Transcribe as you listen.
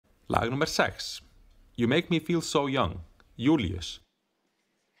Lag nummer 6. You make me feel so young. Júlíus.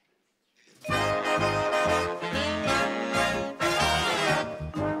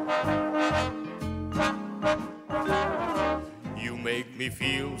 You make me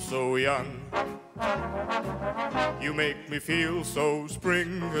feel so young. You make me feel so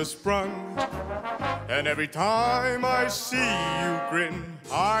spring has sprung. And every time I see you grin,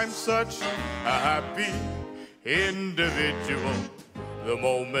 I'm such a happy individual. The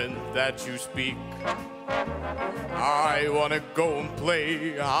moment that you speak, I wanna go and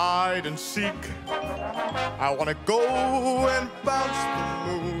play hide and seek. I wanna go and bounce the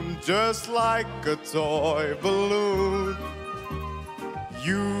moon just like a toy balloon.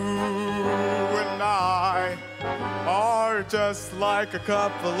 You and I are just like a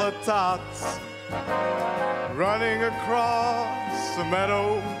couple of tots running across a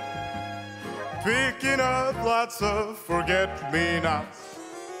meadow, picking up lots of forget-me-nots.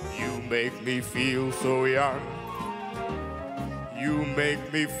 You make me feel so young. You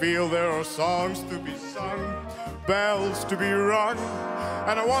make me feel there are songs to be sung, bells to be rung,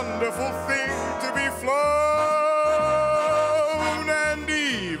 and a wonderful thing to be flown. And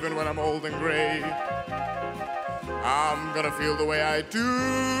even when I'm old and gray, I'm gonna feel the way I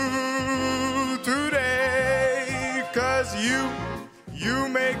do today. 'Cause you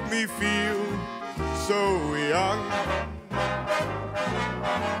make me feel so young.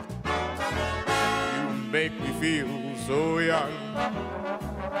 You make me feel so young.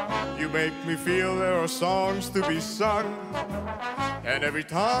 You make me feel there are songs to be sung. And every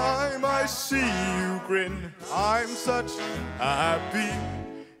time I see you grin, I'm such a happy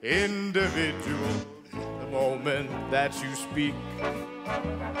individual. The moment that you speak,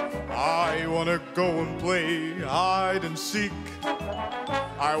 I wanna go and play hide and seek.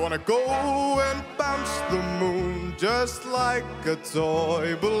 I wanna go and bounce the moon just like a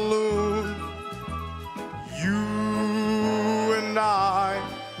toy balloon. You and I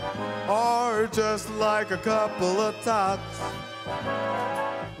are just like a couple of tots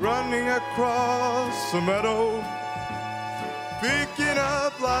running across a meadow, picking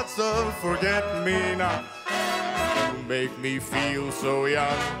up lots of forget-me-nots. You make me feel so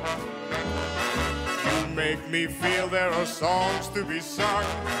young. You make me feel there are songs to be sung,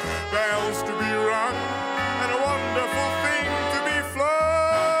 bells to be rung, and a wonderful thing to be flown.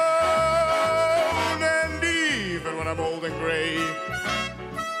 And even when I'm old and gray,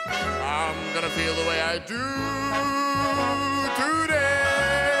 I'm gonna feel the way I do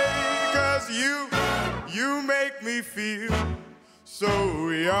today. 'Cause you make me feel so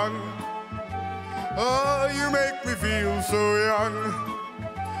young. Oh, you make me feel so young.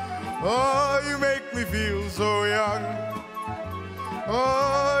 Oh, you make me feel so young.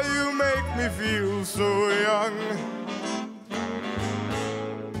 Oh, you make me feel so young.